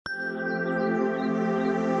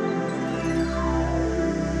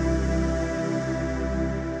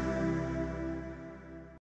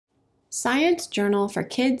Science Journal for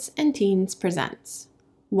Kids and Teens presents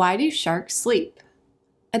Why Do Sharks Sleep?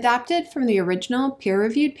 Adapted from the original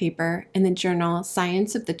peer-reviewed paper in the journal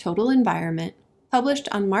Science of the Total Environment, published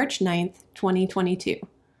on March 9, 2022.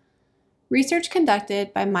 Research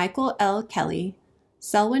conducted by Michael L. Kelly,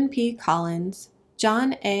 Selwyn P. Collins,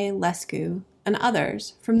 John A. Lescu, and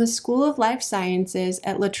others from the School of Life Sciences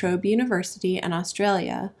at La Trobe University in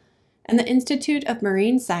Australia and the Institute of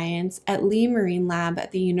Marine Science at Lee Marine Lab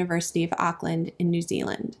at the University of Auckland in New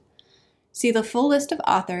Zealand. See the full list of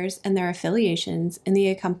authors and their affiliations in the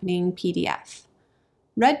accompanying PDF.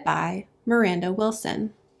 Read by Miranda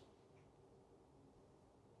Wilson.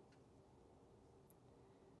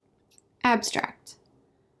 Abstract.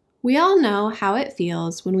 We all know how it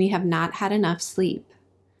feels when we have not had enough sleep.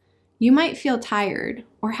 You might feel tired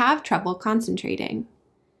or have trouble concentrating.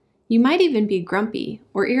 You might even be grumpy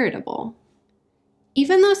or irritable.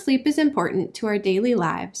 Even though sleep is important to our daily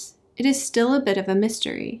lives, it is still a bit of a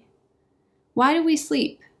mystery. Why do we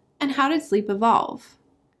sleep, and how did sleep evolve?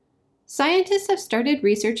 Scientists have started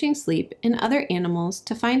researching sleep in other animals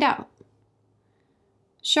to find out.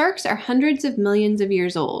 Sharks are hundreds of millions of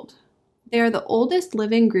years old. They are the oldest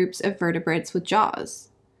living groups of vertebrates with jaws.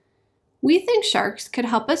 We think sharks could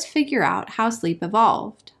help us figure out how sleep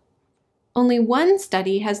evolved. Only one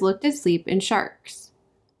study has looked at sleep in sharks.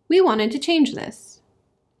 We wanted to change this.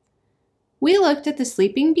 We looked at the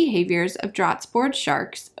sleeping behaviors of draughtsboard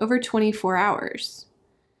sharks over 24 hours.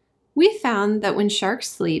 We found that when sharks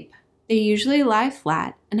sleep, they usually lie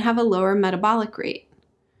flat and have a lower metabolic rate.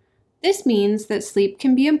 This means that sleep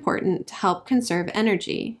can be important to help conserve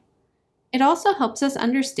energy. It also helps us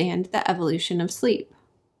understand the evolution of sleep.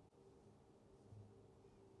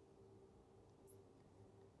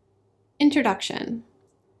 Introduction.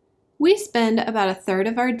 We spend about a third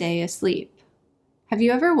of our day asleep. Have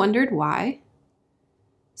you ever wondered why?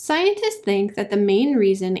 Scientists think that the main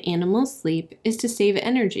reason animals sleep is to save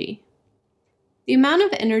energy. The amount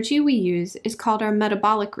of energy we use is called our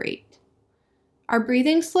metabolic rate. Our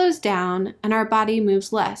breathing slows down and our body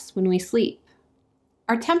moves less when we sleep.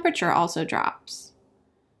 Our temperature also drops.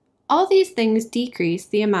 All these things decrease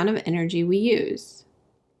the amount of energy we use.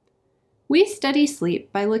 We study sleep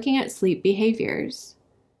by looking at sleep behaviors.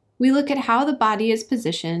 We look at how the body is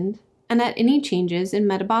positioned and at any changes in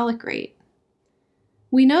metabolic rate.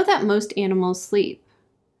 We know that most animals sleep.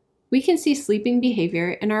 We can see sleeping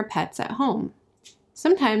behavior in our pets at home.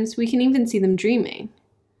 Sometimes we can even see them dreaming.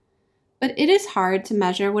 But it is hard to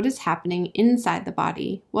measure what is happening inside the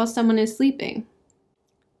body while someone is sleeping.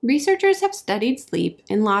 Researchers have studied sleep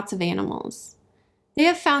in lots of animals. They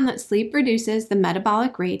have found that sleep reduces the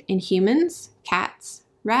metabolic rate in humans, cats,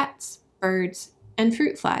 rats, birds, and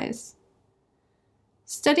fruit flies.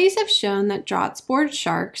 Studies have shown that draughtsboard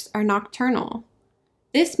sharks are nocturnal.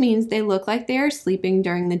 This means they look like they are sleeping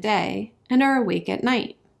during the day and are awake at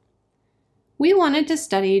night. We wanted to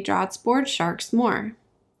study draughtsboard sharks more.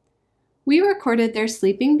 We recorded their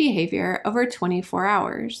sleeping behavior over 24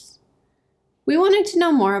 hours. We wanted to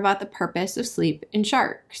know more about the purpose of sleep in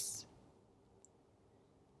sharks.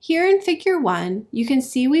 Here in Figure 1, you can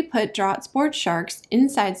see we put draughtsboard sharks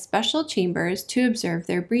inside special chambers to observe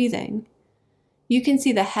their breathing. You can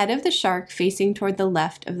see the head of the shark facing toward the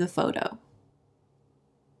left of the photo.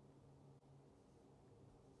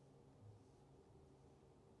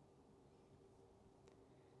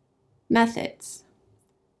 Methods.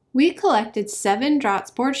 We collected 7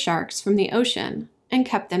 draughtsboard sharks from the ocean and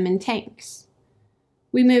kept them in tanks.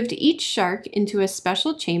 We moved each shark into a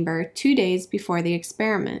special chamber 2 days before the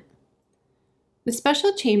experiment. The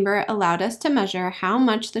special chamber allowed us to measure how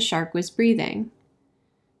much the shark was breathing.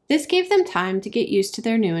 This gave them time to get used to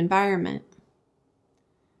their new environment.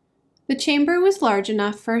 The chamber was large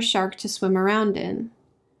enough for a shark to swim around in.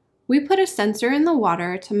 We put a sensor in the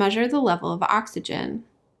water to measure the level of oxygen.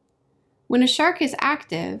 When a shark is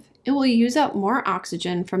active, it will use up more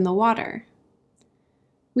oxygen from the water.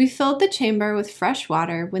 We filled the chamber with fresh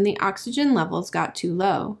water when the oxygen levels got too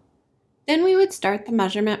low. Then we would start the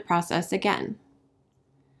measurement process again.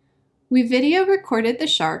 We video recorded the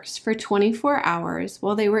sharks for 24 hours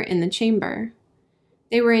while they were in the chamber.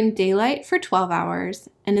 They were in daylight for 12 hours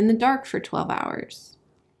and in the dark for 12 hours.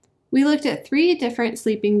 We looked at 3 different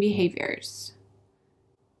sleeping behaviors.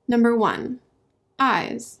 Number 1,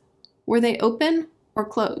 eyes. Were they open or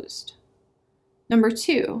closed? Number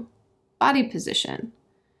 2, body position.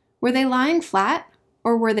 Were they lying flat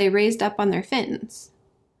or were they raised up on their fins?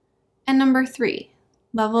 And number 3,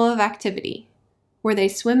 level of activity. Were they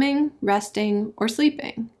swimming, resting, or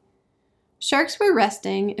sleeping? Sharks were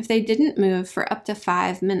resting if they didn't move for up to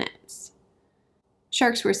 5 minutes.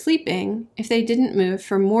 Sharks were sleeping if they didn't move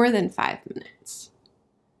for more than 5 minutes.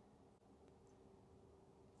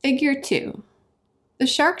 Figure 2. The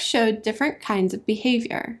sharks showed different kinds of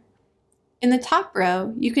behavior. In the top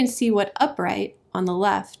row, you can see what upright on the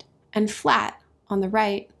left and flat on the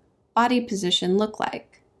right body position look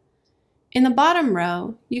like. In the bottom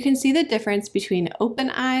row, you can see the difference between open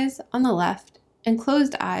eyes on the left and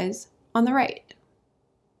closed eyes on the right.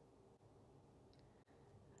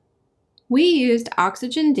 We used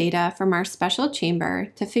oxygen data from our special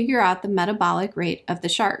chamber to figure out the metabolic rate of the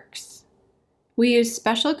sharks. We used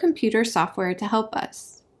special computer software to help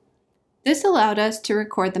us. This allowed us to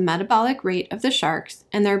record the metabolic rate of the sharks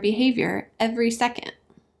and their behavior every second.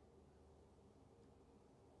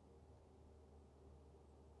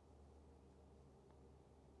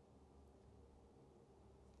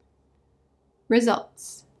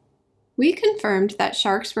 Results. We confirmed that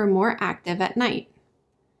sharks were more active at night.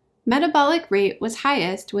 Metabolic rate was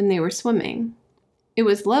highest when they were swimming. It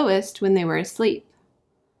was lowest when they were asleep.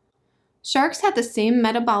 Sharks had the same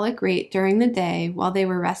metabolic rate during the day while they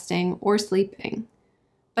were resting or sleeping,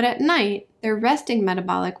 but at night, their resting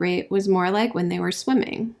metabolic rate was more like when they were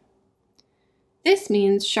swimming. This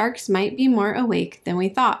means sharks might be more awake than we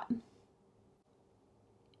thought.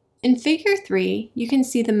 In Figure 3, you can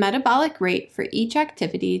see the metabolic rate for each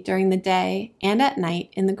activity during the day and at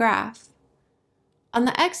night in the graph. On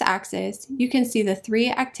the x-axis, you can see the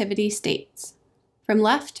 3 activity states, from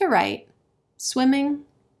left to right: swimming,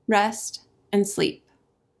 rest, and sleep.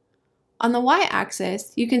 On the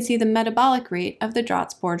y-axis, you can see the metabolic rate of the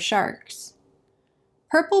draughtsboard sharks.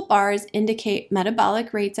 Purple bars indicate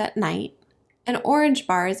metabolic rates at night, and orange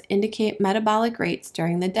bars indicate metabolic rates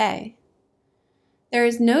during the day. There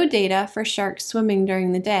is no data for sharks swimming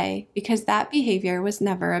during the day because that behavior was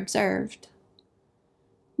never observed.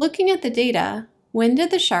 Looking at the data, when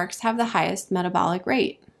did the sharks have the highest metabolic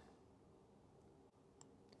rate?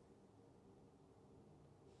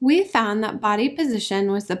 We found that body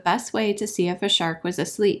position was the best way to see if a shark was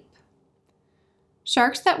asleep.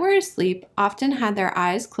 Sharks that were asleep often had their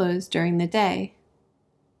eyes closed during the day.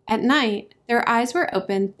 At night, their eyes were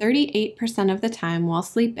open 38% of the time while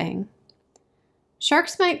sleeping.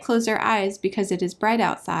 Sharks might close their eyes because it is bright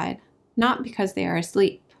outside, not because they are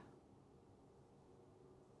asleep.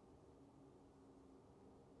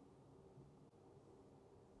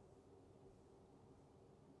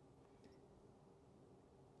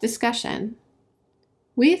 Discussion.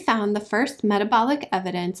 We found the first metabolic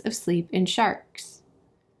evidence of sleep in sharks.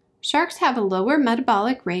 Sharks have a lower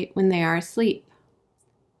metabolic rate when they are asleep.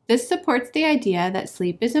 This supports the idea that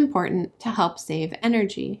sleep is important to help save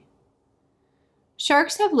energy.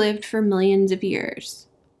 Sharks have lived for millions of years.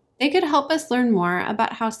 They could help us learn more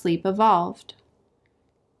about how sleep evolved.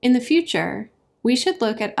 In the future, we should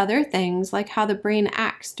look at other things like how the brain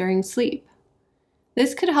acts during sleep.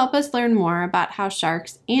 This could help us learn more about how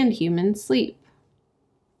sharks and humans sleep.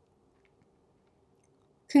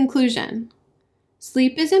 Conclusion.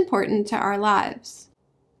 Sleep is important to our lives.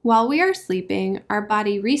 While we are sleeping, our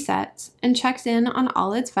body resets and checks in on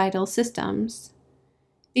all its vital systems.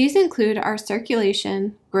 These include our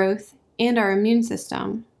circulation, growth, and our immune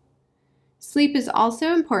system. Sleep is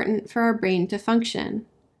also important for our brain to function.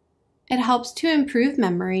 It helps to improve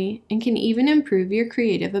memory and can even improve your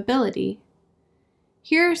creative ability.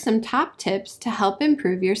 Here are some top tips to help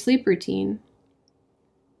improve your sleep routine.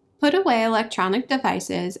 Put away electronic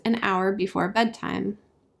devices an hour before bedtime.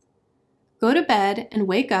 Go to bed and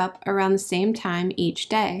wake up around the same time each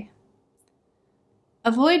day.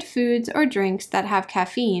 Avoid foods or drinks that have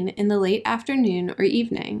caffeine in the late afternoon or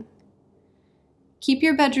evening. Keep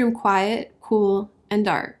your bedroom quiet, cool, and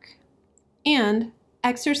dark. And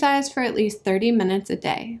exercise for at least 30 minutes a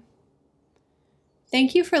day.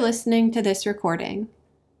 Thank you for listening to this recording.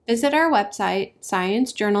 Visit our website,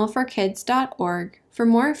 sciencejournalforkids.org, for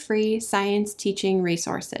more free science teaching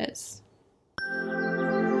resources.